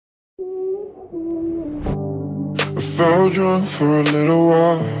I felt drunk for a little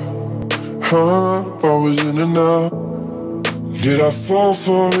while, hung up, I was in and out. Did I fall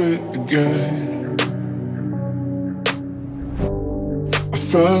for it again? I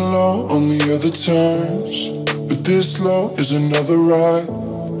fell low on the other times, but this low is another ride.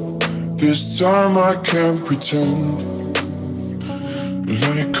 This time I can't pretend.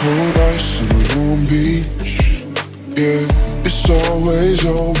 Like cold ice on a warm beach, yeah, it's always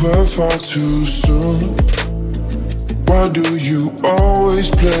over far too soon. Why do you always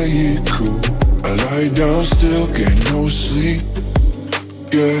play it cool? I lie down still, get no sleep,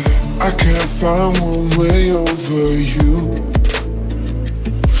 yeah, I can't find one way over you.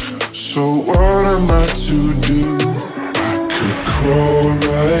 So what am I to do? I could crawl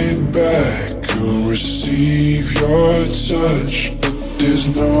right back and receive your touch, but there's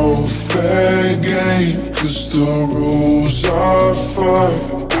no fair game, 'cause the rules are fun.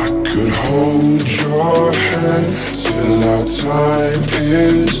 I could hold your hand till our time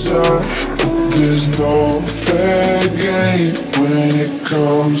is up, but there's no fair game when it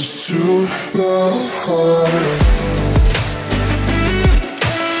comes to love.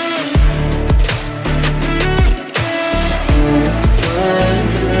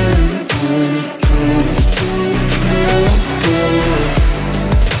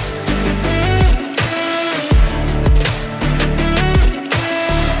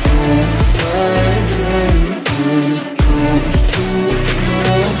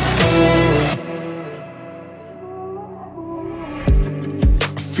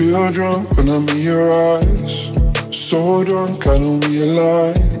 Feel drunk when I'm in your eyes, so drunk I don't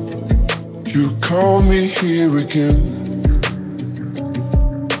realize you call me here again.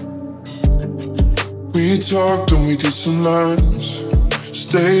 We talked and we did some lines,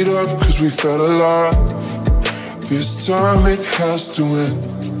 stayed up 'cause we felt alive. This time it has to end.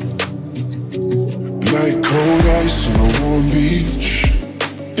 Like cold ice on a warm beach,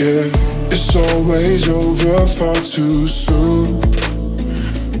 yeah, it's always over far too soon.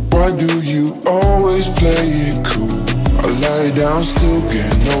 Why do you always play it cool? I lie down still,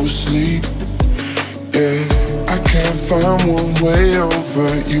 get no sleep, yeah, I can't find one way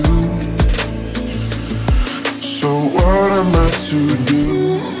over you. So what am I to do?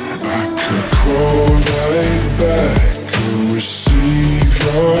 I could crawl right back and receive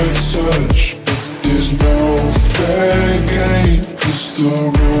your touch, but there's no fair game, 'cause the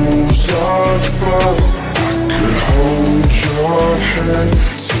rules are fun. I could hold your hand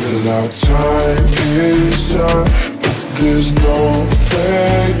till our time is up, but there's no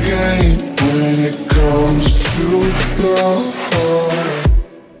fair game when it comes to love.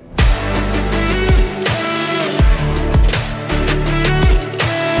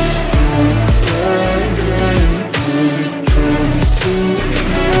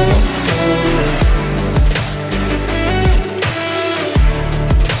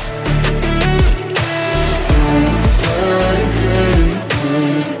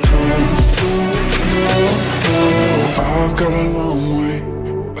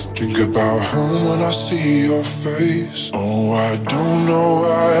 About home when I see your face. Oh, I don't know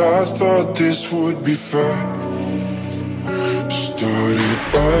why I thought this would be fair. Started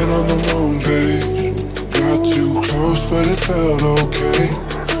right on the wrong page, got too close but it felt okay.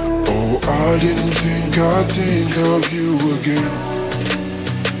 Oh, I didn't think I'd think of you again.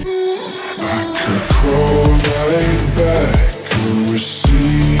 I could crawl right back and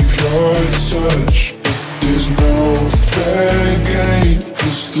receive your touch, but there's no fair game,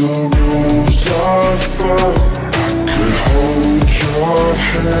 'cause the